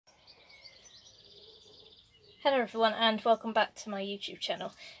Hello everyone and welcome back to my YouTube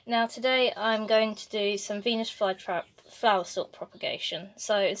channel. Now today I'm going to do some Venus Flytrap flower stalk propagation.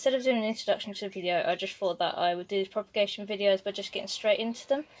 So instead of doing an introduction to the video, I just thought that I would do these propagation videos by just getting straight into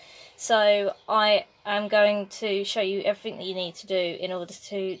them. So I am going to show you everything that you need to do in order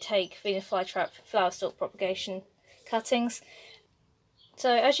to take Venus Flytrap flower stalk propagation cuttings.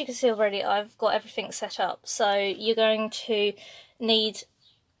 So as you can see already, I've got everything set up. So you're going to need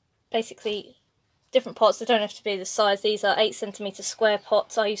basically different pots. They don't have to be the size. These are 8cm square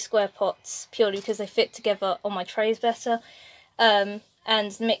pots. I use square pots purely because they fit together on my trays better. And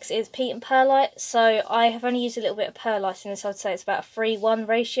the mix is peat and perlite. So I have only used a little bit of perlite in this. I would say it's about a 3:1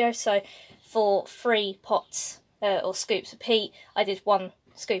 ratio. So for 3 pots or scoops of peat, I did 1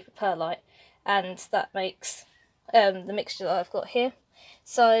 scoop of perlite, and that makes the mixture that I've got here.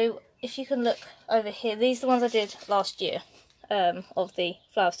 So if you can look over here, these are the ones I did last year. Of the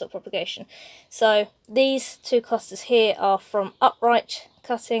flower stalk propagation. So these 2 clusters here are from upright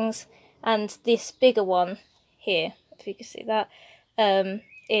cuttings, and this bigger one here, if you can see that,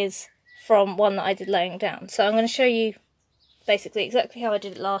 is from one that I did laying down. So I'm going to show you basically exactly how I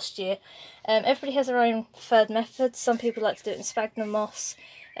did it last year. Everybody has their own preferred methods. Some people like to do it in sphagnum moss,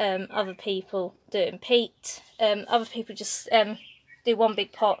 other people do it in peat, other people just do 1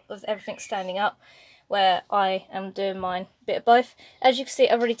 big pot of everything standing up, where I am doing mine a bit of both. As you can see,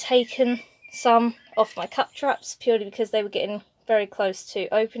 I've already taken some off my cup traps purely because they were getting very close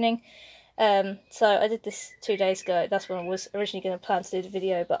to opening. So I did this 2 days ago. That's when I was originally going to plan to do the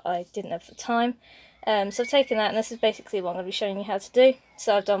video, but I didn't have the time. So I've taken that, and this is basically what I'm going to be showing you how to do.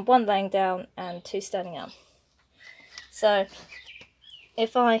 So I've done 1 laying down and 2 standing up. So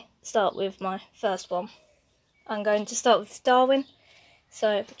if I start with my first one, I'm going to start with Darwin.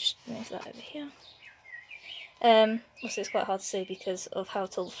 So if I just move that over here. Also it's quite hard to see because of how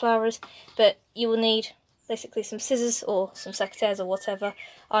tall the flower is, but you will need basically some scissors or some secateurs or whatever.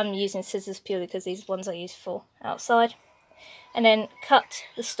 I'm using scissors purely because these are the ones I use for outside. And then cut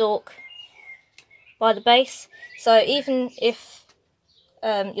the stalk by the base. So even if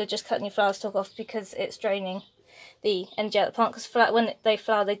you're just cutting your flower stalk off because it's draining the energy out of the plant, because when they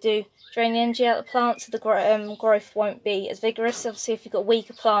flower they do drain the energy out of the plant, so the growth won't be as vigorous. Obviously if you've got a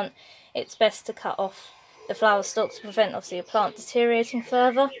weaker plant, it's best to cut off the flower stalk to prevent obviously your plant deteriorating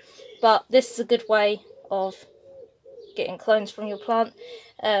further. But this is a good way of getting clones from your plant.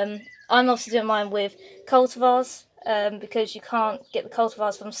 I'm obviously doing mine with cultivars because you can't get the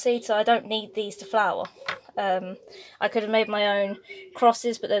cultivars from seed, so I don't need these to flower. I could have made my own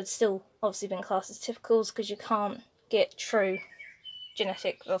crosses, but they'd still obviously been classed as typicals because you can't get true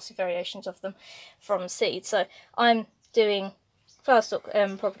genetic obviously variations of them from seed. So I'm doing flower stalk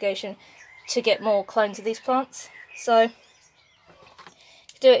propagation to get more clones of these plants. So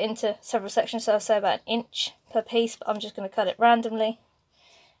do it into several sections, so I'll say about 1 inch per piece, but I'm just going to cut it randomly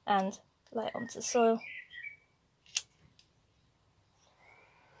and lay it onto the soil.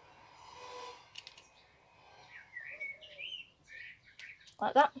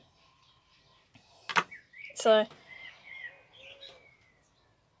 Like that. So if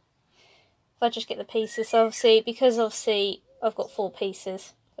I just get the pieces, so obviously because obviously I've got 4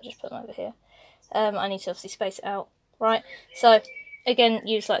 pieces, I'll just put them over here. I need to obviously space it out, right? So again,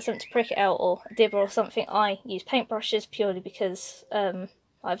 use like something to prick it out, or a dibber or something. I use paintbrushes purely because I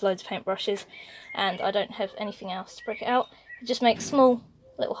have loads of paintbrushes and I don't have anything else to prick it out. Just make small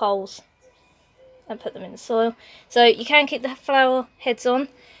little holes and put them in the soil. So you can keep the flower heads on.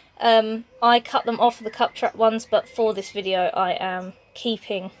 I cut them off the cup trap ones, but for this video I am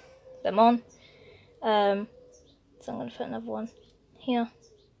keeping them on. So I'm going to put another one here.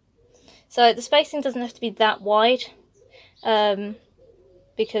 So the spacing doesn't have to be that wide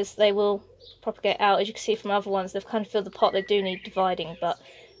because they will propagate out. As you can see from other ones, they've kind of filled the pot. They do need dividing, but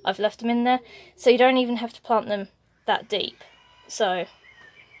I've left them in there. So you don't even have to plant them that deep. So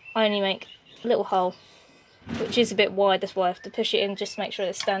I only make a little hole, which is a bit wide. That's why I have to push it in just to make sure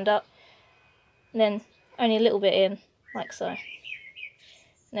they stand up. And then only a little bit in, like so.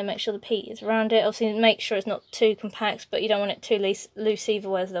 And then make sure the peat is around it. Obviously make sure it's not too compact, but you don't want it too loose either,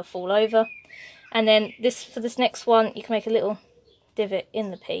 whereas they'll fall over. And then for this next one, you can make a little divot in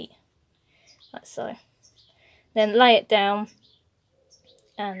the peat, like so. Then lay it down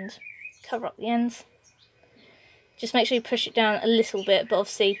and cover up the ends. Just make sure you push it down a little bit, but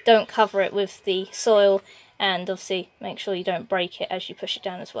obviously don't cover it with the soil, and obviously make sure you don't break it as you push it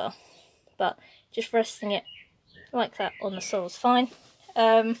down as well. But just resting it like that on the soil is fine.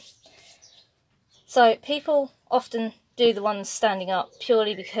 So people often do the ones standing up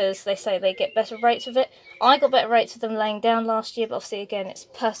purely because they say they get better rates with it. I got better rates with them laying down last year, but obviously again it's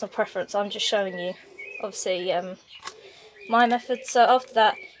personal preference. I'm just showing you obviously my method. So after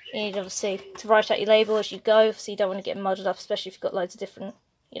that, you need obviously to write out your label as you go, so you don't want to get muddled up, especially if you've got loads of different,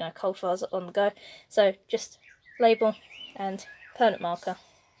 you know, cultivars on the go. So just label and permanent marker.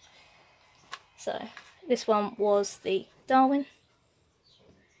 So this one was the Darwin.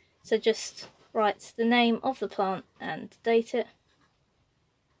 So just write the name of the plant and date it.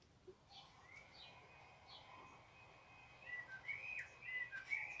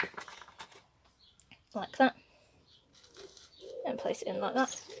 Like that. And place it in like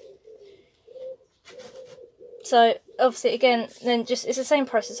that. So obviously again, then just it's the same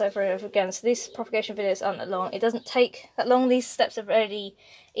process over and over again. So these propagation videos aren't that long. It doesn't take that long. These steps are really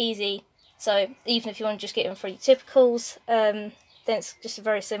easy. So even if you want to just get them for your typicals, then it's just a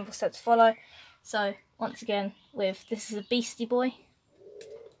very simple step to follow. So once again, this is a Beastie Boy.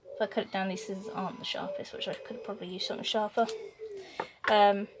 If I cut it down, these scissors aren't the sharpest, which I could probably use something sharper.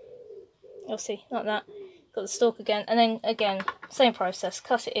 Obviously like that. Got the stalk again, and then again, same process.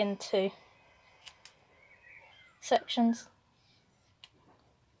 Cut it into sections.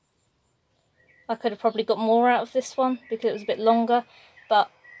 I could have probably got more out of this one because it was a bit longer, but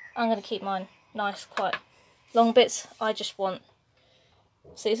I'm going to keep mine nice, quite long bits. I just want,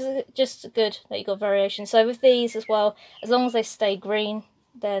 see, this is just good that you got variation. So with these as well, as long as they stay green,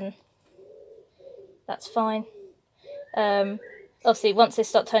 then that's fine. Obviously once they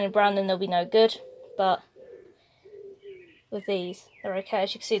start turning brown, then they'll be no good, but with these they're okay.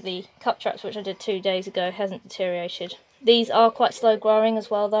 As you can see, the cup traps, which I did 2 days ago, hasn't deteriorated. These are quite slow growing as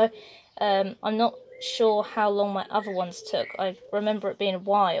well though. I'm not sure how long my other ones took. I remember it being a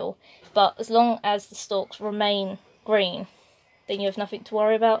while, but as long as the stalks remain green, then you have nothing to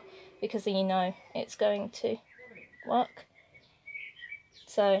worry about, because then you know it's going to work.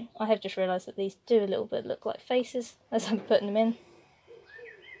 So I have just realised that these do a little bit look like faces as I'm putting them in.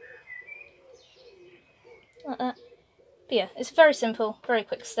 Like that. But yeah, it's very simple, very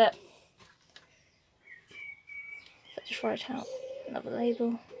quick step. So just write out another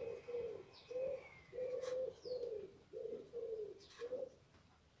label.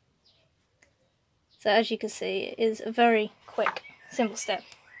 So as you can see, it is a very quick, simple step.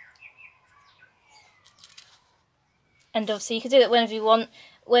 And obviously you can do that whenever you want.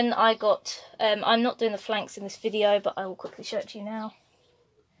 When I got, I'm not doing the flanks in this video, but I will quickly show it to you now.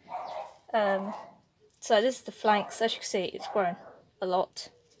 So this is the flanks. As you can see, it's grown a lot.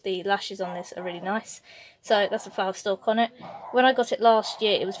 The lashes on this are really nice. So that's a flower stalk on it. When I got it last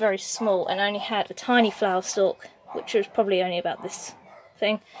year, it was very small and only had a tiny flower stalk, which was probably only about this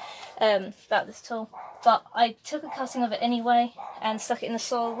thing, about this tall. But I took a cutting of it anyway and stuck it in the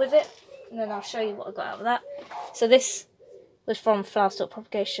soil with it, and then I'll show you what I got out of that. So this was from Flower Stalk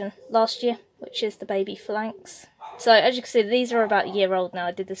Propagation last year, which is the baby flanks. So as you can see, these are about a year old now.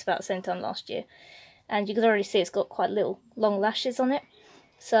 I did this about the same time last year. And you can already see it's got quite little long lashes on it.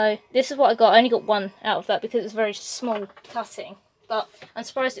 So this is what I got. I only got one out of that because it was a very small cutting. But I'm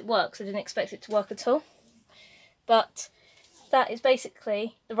surprised it works. I didn't expect it to work at all. But that is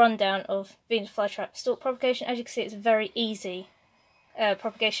basically the rundown of Venus Flytrap stalk propagation. As you can see, it's a very easy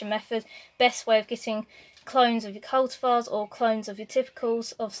propagation method. Best way of getting clones of your cultivars or clones of your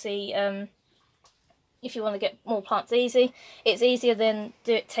typicals. Obviously, if you want to get more plants easy, it's easier than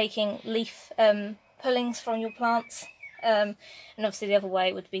taking leaf pullings from your plants. And obviously the other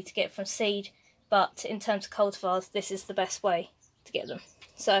way would be to get from seed, but in terms of cultivars, this is the best way to get them.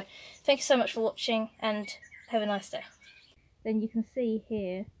 So thank you so much for watching and have a nice day. Then you can see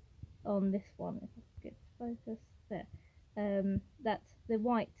here on this one, if I get focus there, that the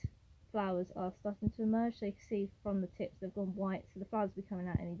white flowers are starting to emerge. So you can see from the tips they've gone white, so the flowers will be coming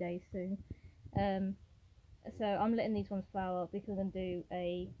out any day soon. So I'm letting these ones flower because I'm going to do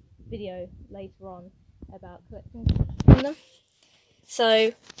a video later on about collecting from them.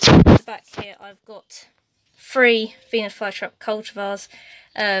 So at the back here I've got 3 Venus Flytrap cultivars.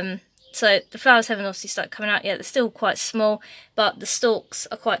 So the flowers haven't obviously started coming out yet. They're still quite small, but the stalks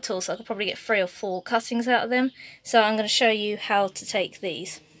are quite tall, so I could probably get 3 or 4 cuttings out of them. So I'm going to show you how to take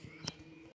these.